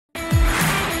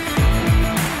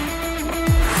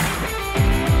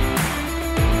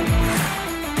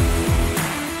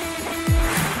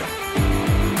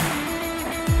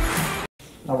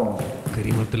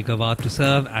Karim Abdul Gawad to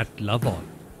serve at love all.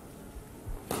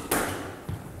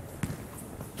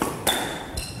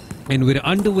 And we're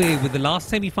underway with the last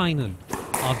semi-final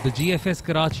of the GFS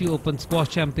Karachi Open Squash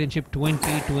Championship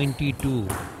 2022.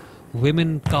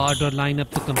 Women card और lineup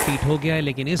तो complete हो गया है,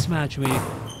 लेकिन इस match में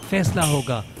फैसला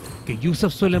होगा कि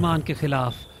यूसुफ सुलेमान के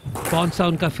खिलाफ कौन सा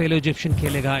उनका फेलो इजिप्शियन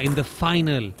खेलेगा in the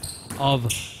final of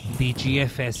the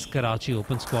GFS Karachi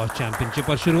open squash championship.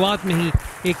 और शुरुआत में ही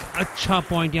एक अच्छा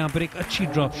पॉइंट, यहाँ पर एक अच्छी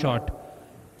drop shot,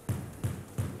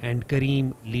 and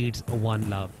Karim Leeds 1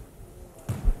 love.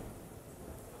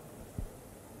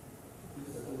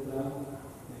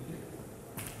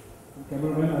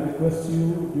 Cameraman, I request you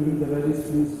during the rallies,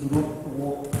 please do not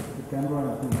walk the camera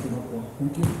and please do not walk.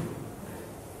 Thank you.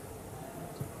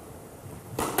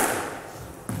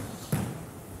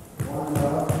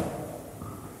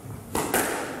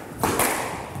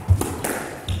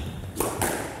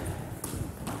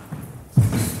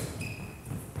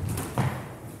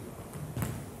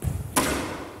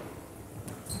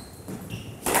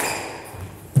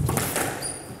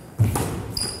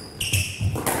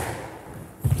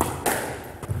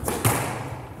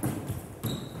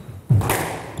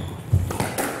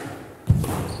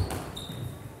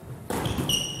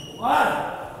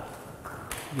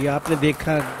 ये आपने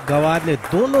देखा गवाद ने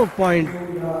दोनों पॉइंट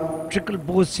ट्रिकल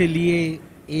बोज से लिए,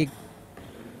 एक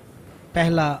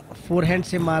पहला फोरहैंड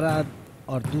से मारा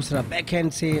और दूसरा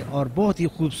बैकहैंड से, और बहुत ही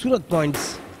खूबसूरत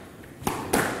पॉइंट्स।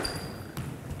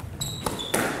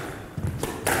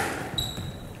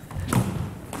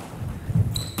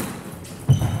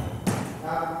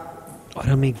 और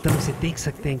हम एकदम से देख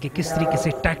सकते हैं कि किस तरीके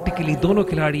से टैक्टिकली दोनों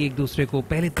खिलाड़ी एक दूसरे को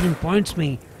पहले 3 पॉइंट्स में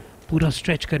ही पूरा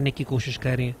स्ट्रेच करने की कोशिश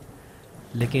कर रहे हैं,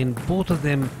 लेकिन both of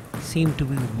them seem to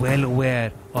be well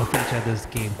aware of each other's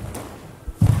game.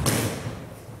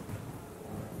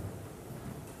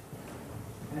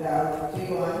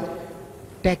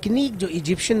 Technique जो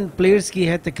इजिप्शियन प्लेयर्स की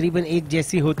है तकरीबन एक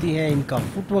जैसी होती है, इनका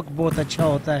फुटवर्क बहुत अच्छा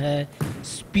होता है,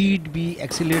 स्पीड भी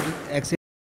एक्सीलरेट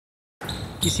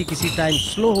किसी टाइम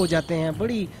स्लो हो जाते हैं,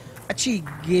 बड़ी अच्छी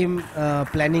गेम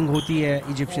प्लानिंग होती है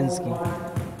इजिप्शियंस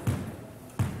की।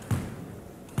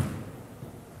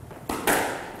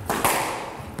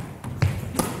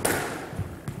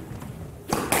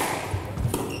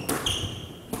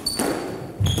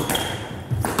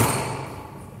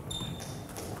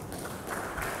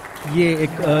 ये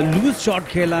एक लूज शॉट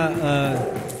खेला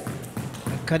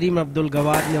करीम अब्दुल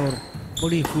गवाद ने, और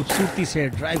बड़ी खूबसूरती से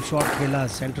ड्राइव शॉट खेला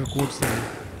सेंटर कोर्ट से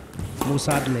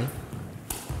मुसाद ने।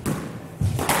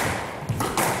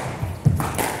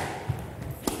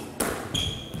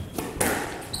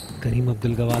 करीम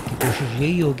अब्दुल गवाद की कोशिश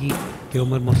यही होगी कि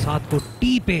उमर मुसाद को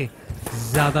टी पे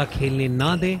ज्यादा खेलने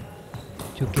ना दे,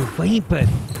 क्योंकि वहीं पर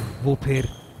वो फिर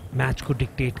मैच को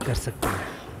डिक्टेट कर सकते हैं।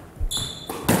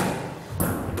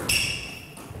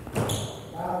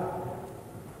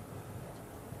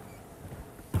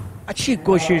 अच्छी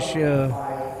कोशिश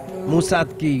मुसाद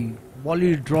की,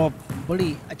 वॉली ड्रॉप,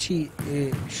 बड़ी अच्छी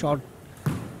शॉट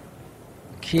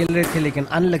खेल रहे थे, लेकिन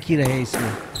अनलकी रहे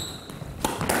इसमें।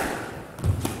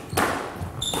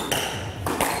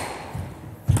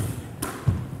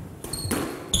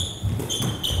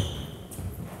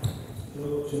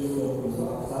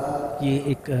 ये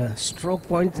एक स्ट्रोक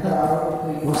पॉइंट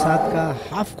था मुसाद का,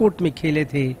 हाफ कोर्ट में खेले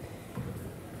थे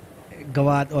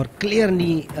गवाद और क्लियर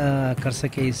नहीं कर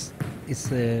सके इस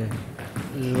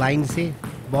लाइन से,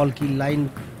 बॉल की लाइन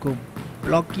को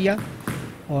ब्लॉक किया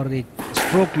और एक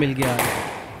स्ट्रोक मिल गया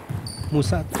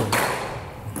मुसाद को।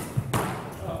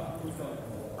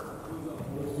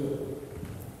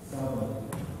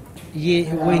 ये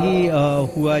वही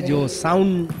हुआ जो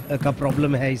साउंड का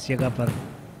प्रॉब्लम है इस जगह पर।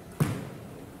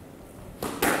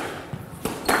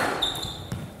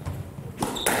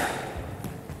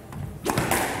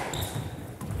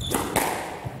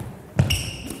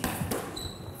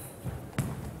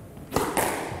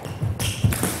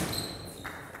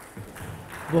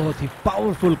 बहुत ही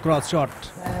पावरफुल क्रॉस शॉट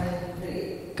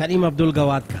करीम अब्दुल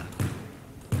गवाद का।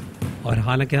 और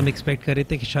हालांकि हम एक्सपेक्ट कर रहे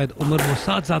थे कि शायद उमर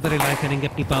मुसाद ज़्यादा रिलाय करेंगे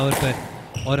अपनी पावर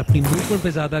पर और अपनी मूवमेंट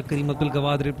पे ज़्यादा करीम अब्दुल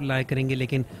गवाद रिलाय करेंगे,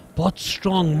 लेकिन बहुत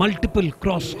strong multiple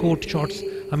cross court shots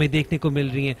हमें देखने को मिल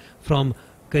रही हैं फ्रॉम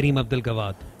करीम अब्दुल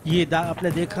गवाद। ये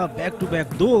आपने देखा back to back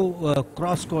 2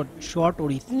 cross court shot,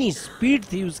 और इतनी स्पीड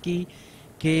थी उसकी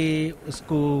कि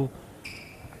उसको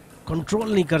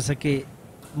कंट्रोल नहीं कर सके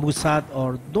मुसाद,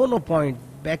 और दोनों पॉइंट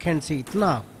बैकहैंड से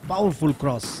इतना पावरफुल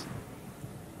क्रॉस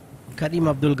करीम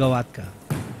अब्दुल गवाद का।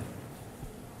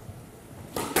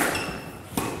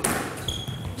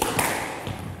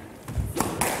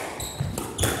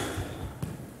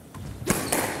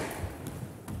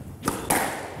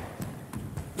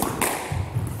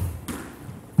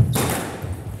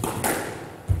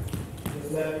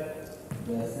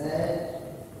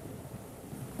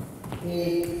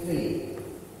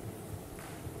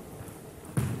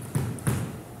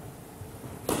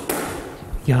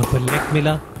 यहाँ पर लेग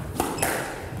मिला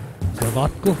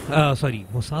गवात को, सॉरी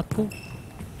मुसाद को।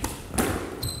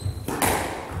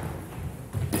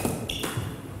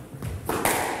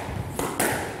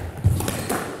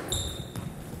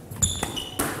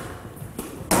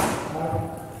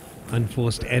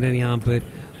 अनफोर्स्ड एरर, यहाँ पर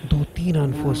 2-3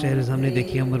 अनफोर्स्ड एरर्स हमने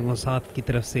देखी उमर मुसाद की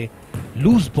तरफ से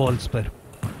लूज बॉल्स पर।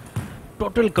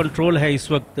 टोटल कंट्रोल है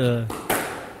इस वक्त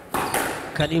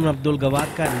करीम अब्दुल गवाद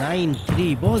का।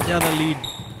 9-3, बहुत ज्यादा लीड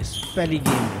इस पहली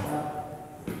गेम में।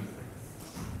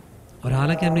 और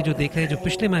हालांकि हमने जो देखा है, जो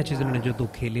पिछले मैचेस उन्होंने जो 2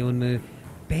 खेले, उनमें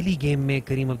पहली गेम में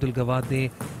करीम अब्दुल गवाद ने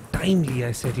टाइम लिया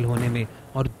है सेटल होने में,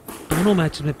 और दोनों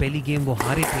मैचेस में पहली गेम वो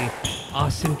हारे थे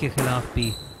आसिम के खिलाफ भी,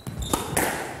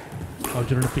 और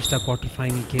जो उन्होंने पिछला क्वार्टर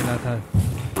फाइनल खेला था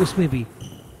उसमें भी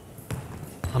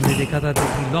हमने देखा था that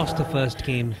he lost the first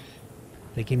game,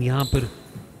 लेकिन यहाँ पर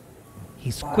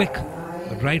he's quick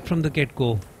right from the get go.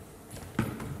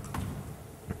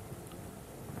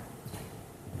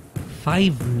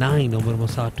 5-9 Umar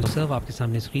Mossad to serve. आपके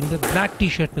सामने स्क्रीन पर ब्लैक टी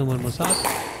शर्ट में Umar Mossad,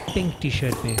 pink T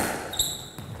shirt में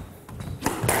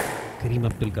करीम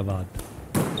अब्दुल गवाद।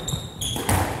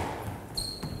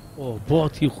 ओ,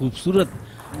 बहुत ही खूबसूरत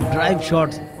ड्राइव शॉट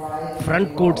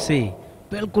फ्रंट कोर्ट से,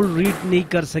 बिल्कुल रीड नहीं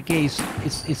कर सके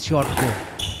इस शॉट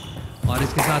को। और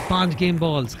इसके साथ 5 गेम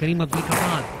बॉल्स करीम अब्दुल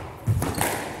गवाद।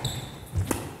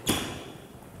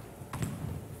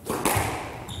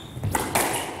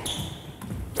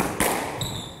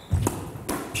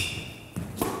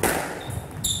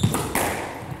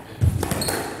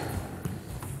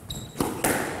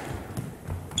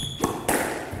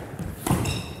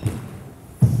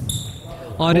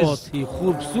 और बहुत ही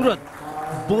खूबसूरत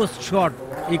बोस्ट शॉट,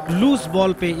 एक लूज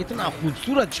बॉल पे इतना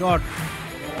खूबसूरत शॉट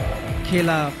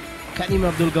खेला करीम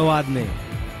अब्दुल गवाद ने।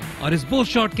 और इस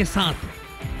बोस्ट शॉट के साथ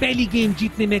पहली गेम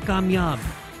जीतने में कामयाब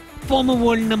farmer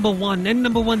world number 1 and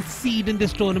number 1 seed in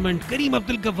this tournament Karim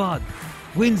Abdul गवाद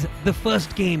wins the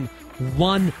first game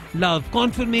 1-love।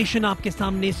 Conformation आपके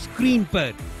सामने स्क्रीन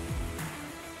पर।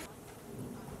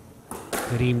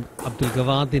 करीम Abdul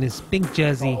गवाद in his pink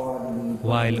jersey,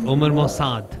 while Omar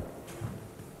Mossad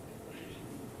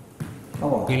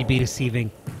will be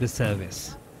receiving the service.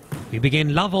 We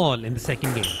begin love all in the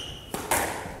second game.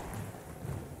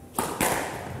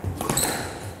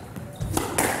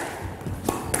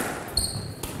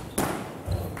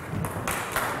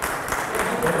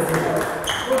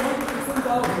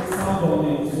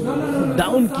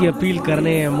 Down की appeal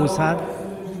करने हैं Mossad.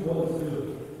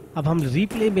 अब हम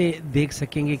replay में देख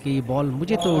सकेंगे कि ये बॉल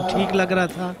मुझे तो ठीक लग रहा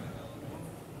था।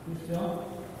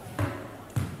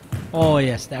 Oh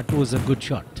yes, that was a good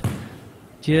shot.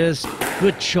 Just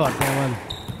good shot, that one.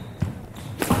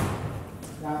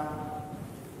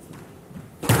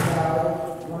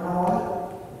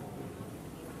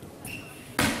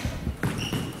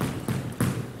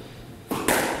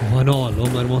 One all,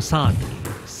 Omar Mossad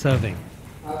serving.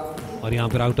 और यहाँ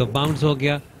पर आउट ऑफ बाउंड्स हो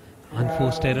गया।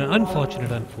 Unforced error,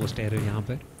 unfortunate unforced error यहाँ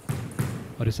पर।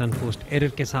 और इस अनफोर्स्ड एरर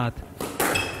के साथ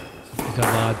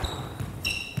गवाद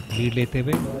लीड लेते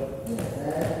हुए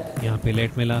यहाँ पे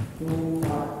लेट मिला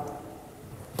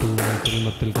to Karim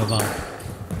Abdul गवाद।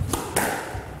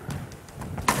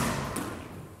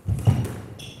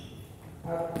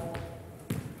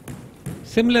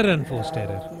 Similar unforced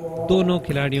error, दोनों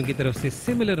खिलाड़ियों की तरफ से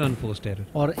सिमिलर अनफोर्स्ड एरर,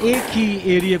 और एक ही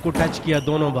एरिया को टच किया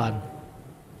दोनों बार।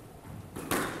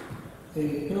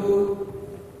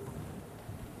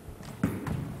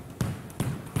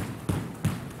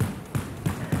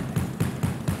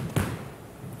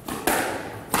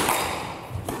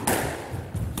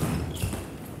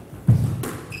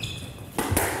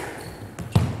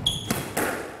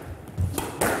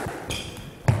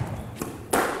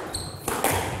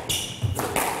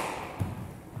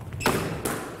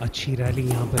 अच्छी रैली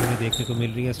यहाँ पर हमें देखने को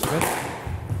मिल रही है इस वक्त।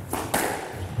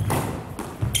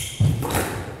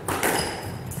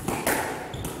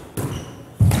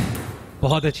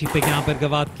 बहुत अच्छी पिक यहाँ पर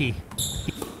गवाद की।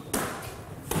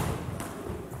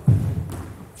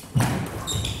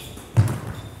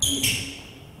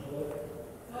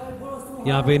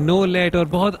 यहाँ पे नो लेट और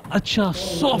बहुत अच्छा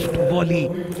सॉफ्ट वॉली,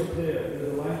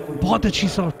 बहुत अच्छी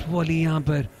सॉफ्ट वॉली यहाँ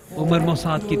पर उमर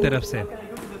मोसाद की तरफ से।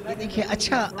 देखिए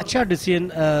अच्छा डिसीजन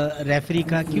रेफरी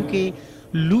का, क्योंकि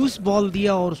लूज बॉल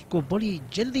दिया और उसको बड़ी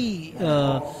जल्दी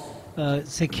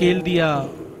से खेल दिया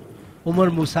उमर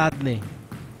मुसाद ने।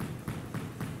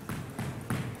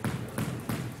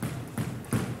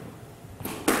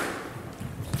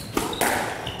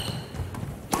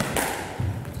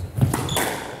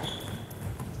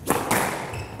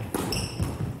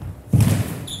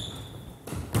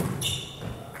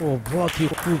 ओ बहुत ही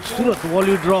खूबसूरत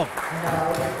वॉली ड्रॉप।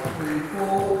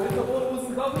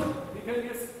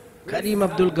 करीम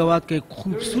अब्दुल गवाद के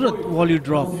खूबसूरत वॉली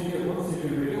ड्रॉप।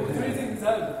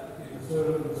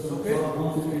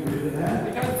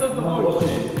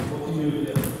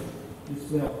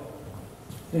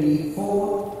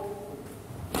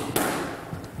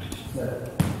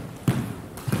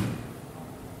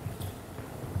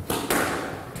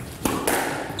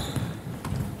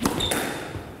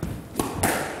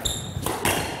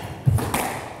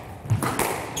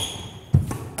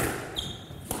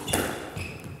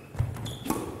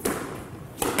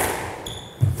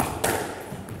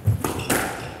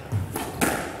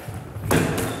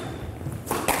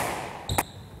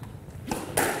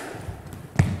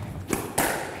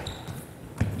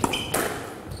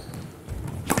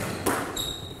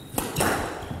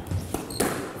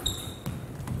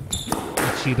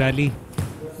 अच्छी रैली।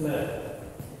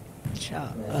 अच्छा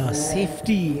सेफ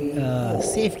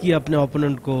किया अपने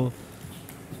ओपोनेंट को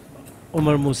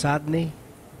उमर मुसाद ने।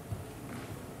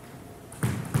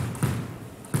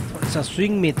 थोड़ा सा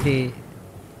स्विंग में थे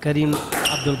करीम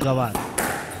अब्दुल गवाद।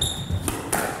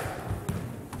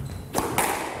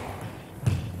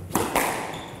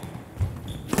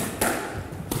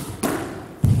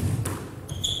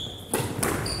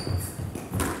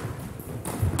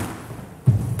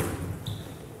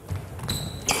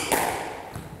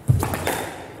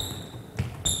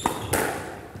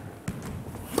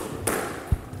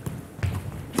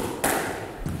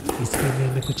 इस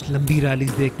गेम में कुछ लंबी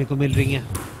रैलीज देखने को मिल रही हैं।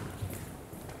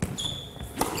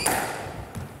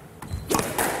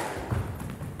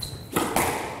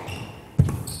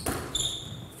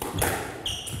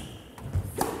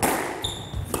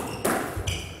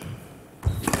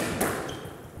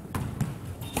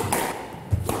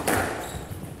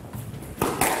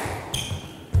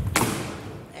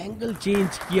 एंगल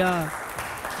चेंज किया।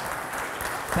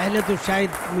 पहले तो शायद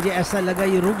मुझे ऐसा लगा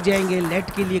ये रुक जाएंगे, लेट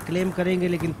के लिए क्लेम करेंगे,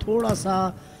 लेकिन थोड़ा सा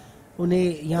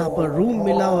उन्हें यहाँ पर रूम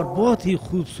मिला और बहुत ही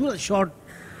खूबसूरत शॉट,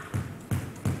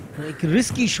 एक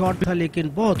रिस्की शॉट था लेकिन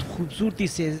बहुत खूबसूरती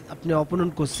से अपने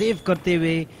ओपोनेंट को सेव करते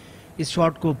हुए इस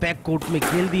शॉट को बैक कोर्ट में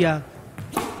खेल दिया।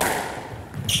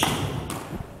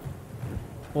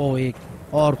 ओ एक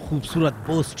और खूबसूरत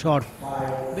पोस्ट शॉट।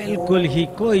 बिल्कुल ही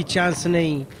कोई चांस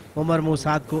नहीं उमर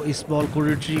मुसाद को इस बॉल को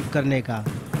रिट्रीव करने का।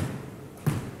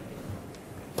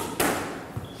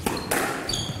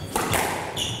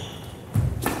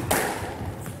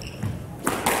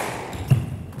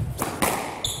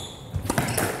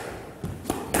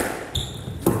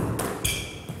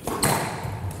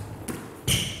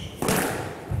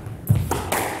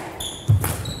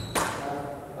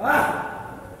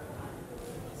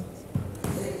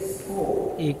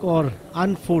 एक और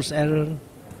अनफोर्स एरर,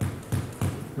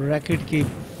 रैकेट की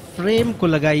फ्रेम को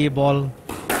लगा ये बॉल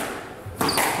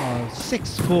और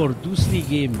 6-4 दूसरी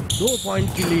गेम, 2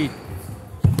 पॉइंट की लीड।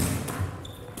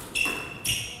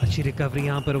 अच्छी रिकवरी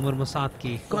यहाँ पर उमर मुसाद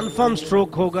की। कंफर्म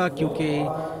स्ट्रोक होगा क्योंकि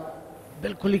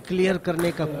बिल्कुल ही क्लियर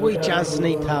करने का कोई चांस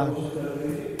नहीं था।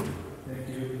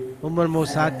 उमर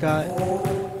मुसाद का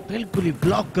बिल्कुल ही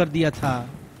ब्लॉक कर दिया था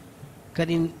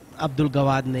करीम अब्दुल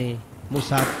गवाद ने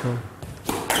मुसाद को।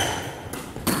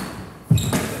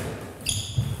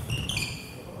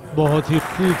 बहुत ही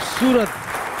खूबसूरत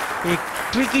एक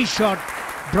ट्रिकी शॉट,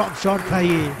 ड्रॉप शॉट था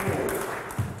ये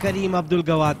करीम अब्दुल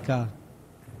गवाद का।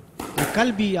 तो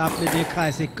कल भी आपने देखा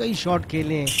ऐसे कई शॉट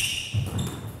खेले हैं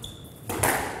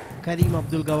करीम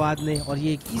अब्दुल गवाद ने, और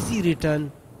ये एक इजी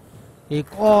रिटर्न,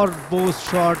 एक और बोस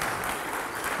शॉट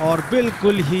और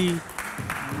बिल्कुल ही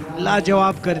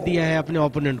लाजवाब कर दिया है अपने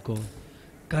ओपोनेंट को।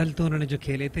 कल तो उन्होंने जो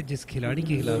खेले थे, जिस खिलाड़ी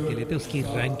के खिलाफ खेले थे, उसकी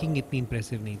रैंकिंग इतनी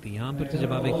इंप्रेसिव नहीं थी। यहाँ पर तो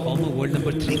जब आप एक फॉर्मर वर्ल्ड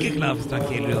नंबर 3 के खिलाफ इस तरह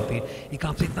खेल रहे होते हैं, एक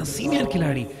आपसे इतना सीनियर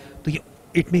खिलाड़ी, तो ये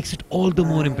it makes it all the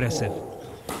more impressive.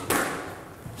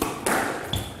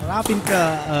 और आप इनका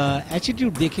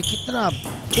एटीट्यूड देखें, कितना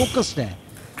फोकस्ड है,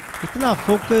 इतना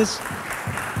फोकस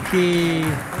कि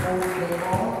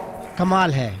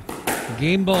कमाल है।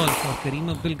 गेम बॉल फॉर करीम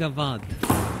अब्दुल गवाद।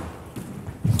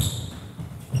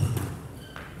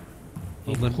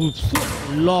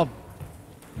 खूबसूरत लॉब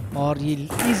और ये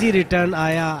इजी रिटर्न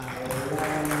आया।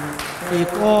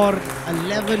 एक और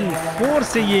 11-4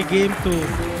 से ये गेम तो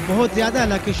बहुत ज्यादा,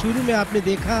 हालांकि शुरू में आपने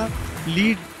देखा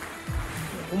लीड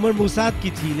उमर मुसाद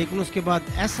की थी, लेकिन उसके बाद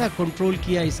ऐसा कंट्रोल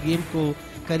किया इस गेम को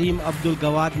करीम अब्दुल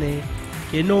गवाद ने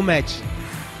कि no match.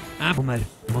 Umar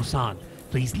Mossad.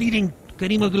 So he's leading,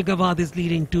 Karim Abdul Gawad is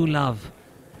leading 2-love,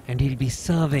 and he'll be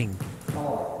serving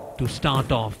to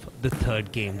start off the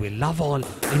third game. We'll love all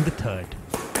in the third.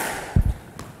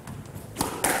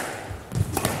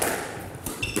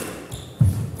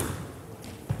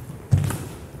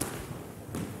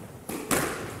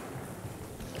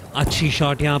 अच्छी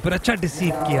shot यहाँ पर, अच्छा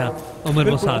deceive किया Umar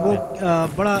Mossad ने।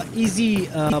 बड़ा easy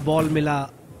ball मिला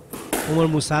Umar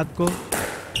Mossad को।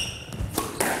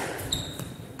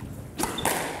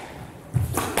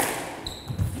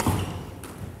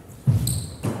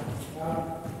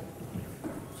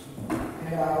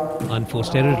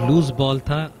 Unforced error, loose ball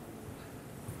था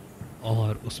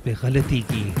और उस पे गलती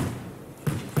की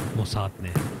मुसाद ने।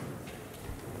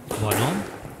 One on.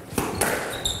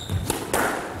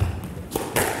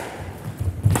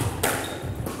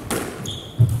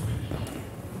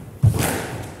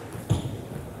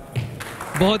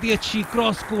 बहुत ही अच्छी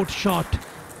क्रॉस कोर्ट शॉट,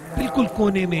 बिल्कुल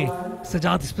कोने में।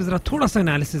 सजाद, इस पे जरा थोड़ा सा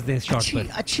एनालिसिस दें इस शॉट पर।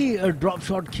 अच्छी ड्रॉप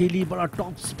शॉट खेली, बड़ा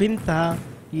टॉप स्पिन था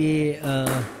ये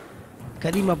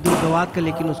करीम अब्दुल गवाद का,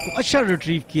 लेकिन उसको अच्छा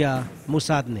रिट्रीव किया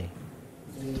मुसाद ने।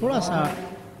 थोड़ा सा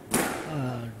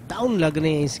डाउन लग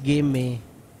रहे हैं इस गेम में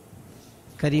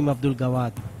करीम Abdul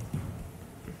गवाद।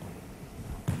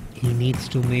 He needs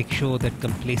to make sure that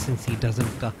complacency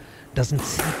doesn't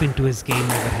seep into his game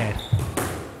overhead.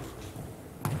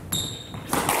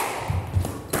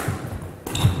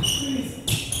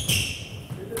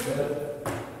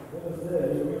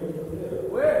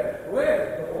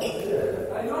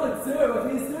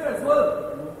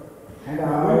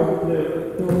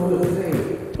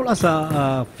 थोड़ा सा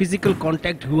फिजिकल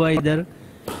कांटेक्ट हुआ इधर,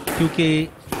 क्योंकि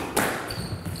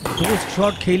दो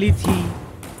शॉट खेली थी,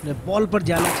 बॉल पर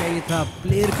जाना चाहिए था,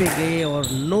 प्लेयर पे गए और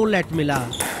नो लेट मिला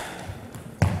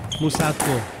मुसाद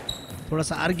को। थोड़ा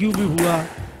सा आर्ग्यू भी हुआ,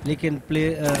 लेकिन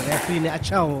रेफरी ने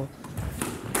अच्छा हो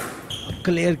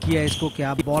क्लियर किया इसको कि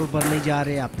आप बॉल पर नहीं जा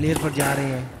रहे, आप प्लेयर पर जा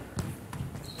रहे हैं।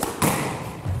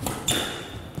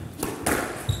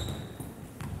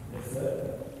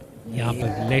 यहाँ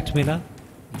पर लेट मिला,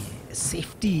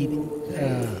 सेफ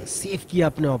किया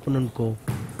अपने ओपोनेंट को।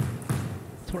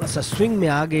 थोड़ा सा स्विंग में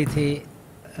आ गए थे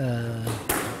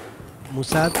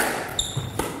मुसाद।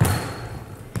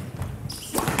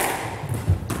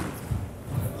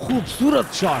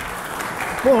 खूबसूरत शॉट,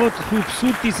 बहुत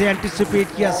खूबसूरती से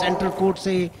एंटिसिपेट किया सेंटर कोर्ट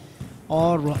से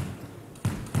और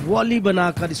वॉली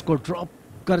बनाकर इसको ड्रॉप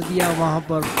कर दिया वहां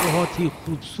पर बहुत ही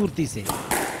खूबसूरती से।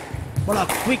 बड़ा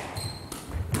क्विक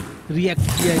रिएक्ट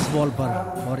किया इस बॉल पर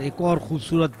और एक और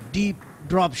खूबसूरत deep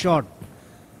drop shot.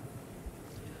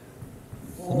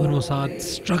 Umar Mossad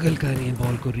struggle कर रहे हैं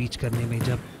बॉल को रीच करने में।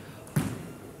 जब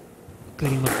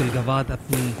करीम अब्दुल गवाद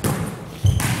अपनी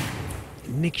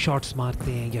निक शॉट्स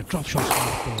मारते हैं या ड्रॉप शॉट्स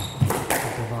मारते हैं,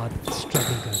 तो गवाद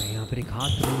स्ट्रगल कर रहे हैं। यहाँ पर एक हाथ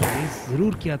रेज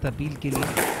जरूर किया था अपील के लिए,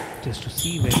 just to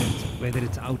see whether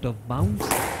it's out of bounds.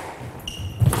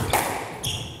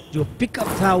 जो पिकअप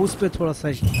था उस पे थोड़ा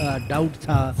सा डाउट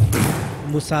था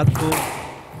मुसाद को।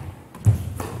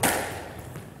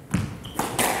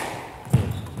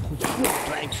 खूबसूरत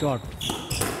ड्राइव शॉट।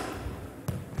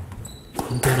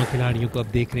 उन दोनों खिलाड़ियों को अब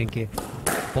देख रहे हैं कि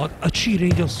बहुत अच्छी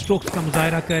रेंज ऑफ स्ट्रोक्स का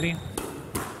मुजाहरा कर रहे हैं।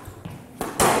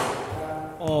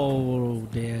 और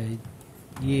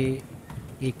ये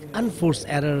एक अनफोर्स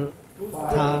एरर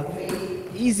था,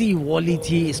 इजी वॉली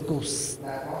थी, इसको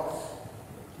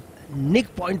निक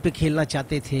पॉइंट पे खेलना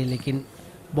चाहते थे लेकिन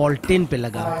बॉल 10 पे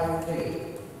लगा।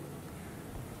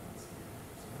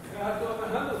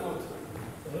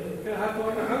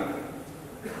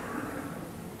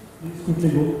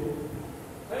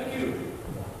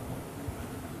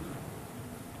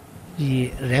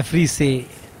 ये रेफरी से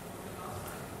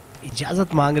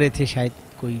इजाजत मांग रहे थे, शायद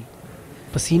कोई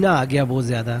पसीना आ गया बहुत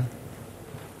ज्यादा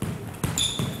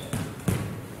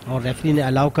और रेफरी ने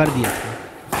अलाउ कर दिया था।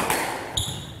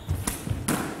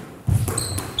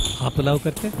 आप अलाउ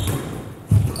करते हैं?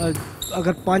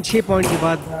 अगर 5-6 पॉइंट के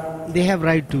बाद they have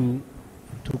right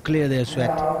to clear there sweat.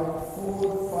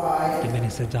 कि मैंने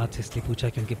सज्जाद से इसलिए पूछा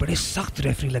क्योंकि बड़े सख्त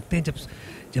रेफरी लगते हैं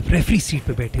जब रेफरी सीट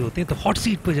पे बैठे होते हैं, तो हॉट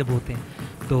सीट पे जब होते हैं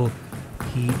तो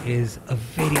he is a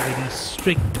very very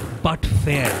strict but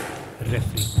fair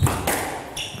referee.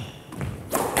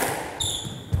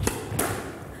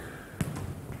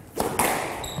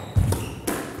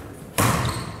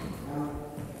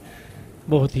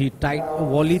 बहुत ही टाइट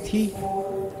वॉली थी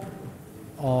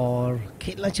और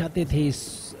खेलना चाहते थे इस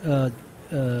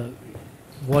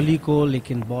वॉली को,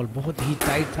 लेकिन बॉल बहुत ही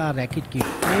टाइट था, रैकेट की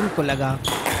फ्रेम को लगा।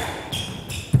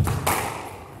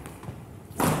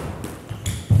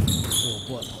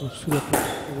 बहुत खूबसूरत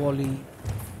वॉली।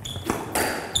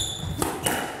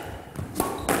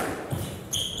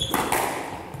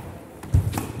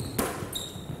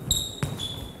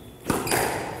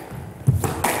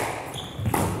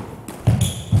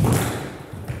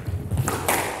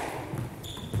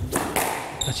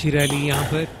 अच्छी रैली यहाँ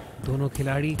पर, दोनों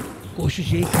खिलाड़ी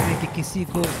कोशिश यही कर रहे हैं कि किसी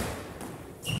को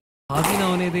आगे ना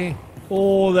होने दें।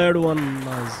 Oh, that one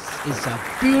was is a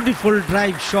beautiful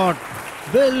drive shot,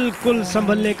 बिल्कुल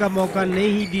संभलने का मौका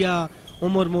नहीं दिया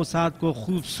उमर मोसाद को,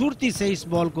 खूबसूरती से इस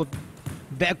बॉल को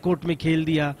बैककोर्ट में खेल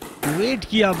दिया, वेट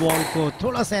किया बॉल को,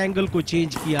 थोड़ा सा एंगल को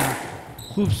चेंज किया,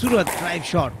 खूबसूरत drive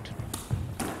shot.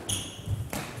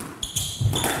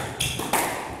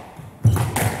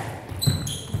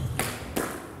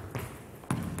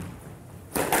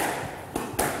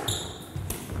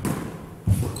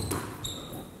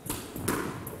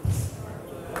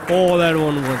 Oh, that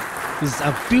one was a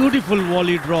beautiful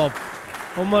volley drop.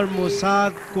 Umar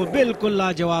Mossad को बिल्कुल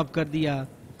लाजवाब कर दिया।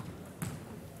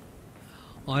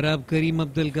 और अब करीम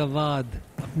अब्दुल गवाद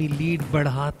अपनी लीड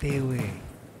बढ़ाते हुए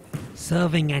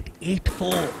सर्विंग एट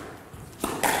 8-4।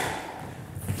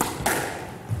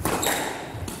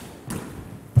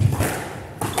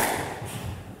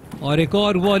 और एक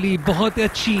और वॉली बहुत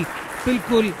अच्छी,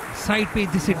 बिल्कुल साइड पे,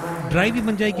 जिसे ड्राइव भी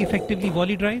बन जाएगी इफेक्टिवली,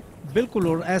 वॉली ड्राइव। बिल्कुल,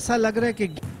 और ऐसा लग रहा है कि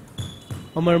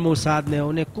उमर मोसाद ने,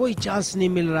 उन्हें कोई चांस नहीं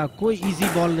मिल रहा, कोई इजी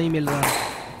बॉल नहीं मिल रहा।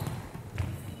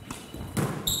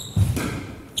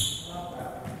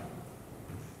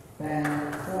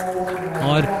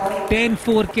 और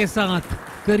 10-4 के साथ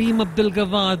करीम अब्दुल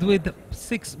गवाद विद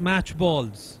 6 मैच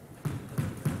बॉल्स।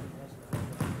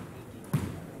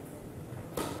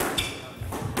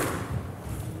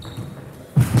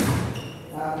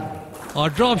 और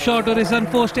ड्रॉप शॉट और इस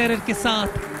अनफोर्स्ड एरर के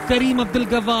साथ Karim Abdul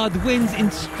Gawad wins in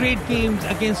straight games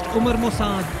against Umar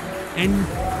Mosaad, and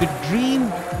the dream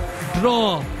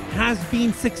draw has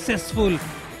been successful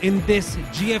in this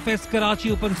GFS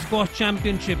Karachi Open Squash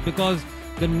Championship because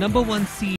the #1 seed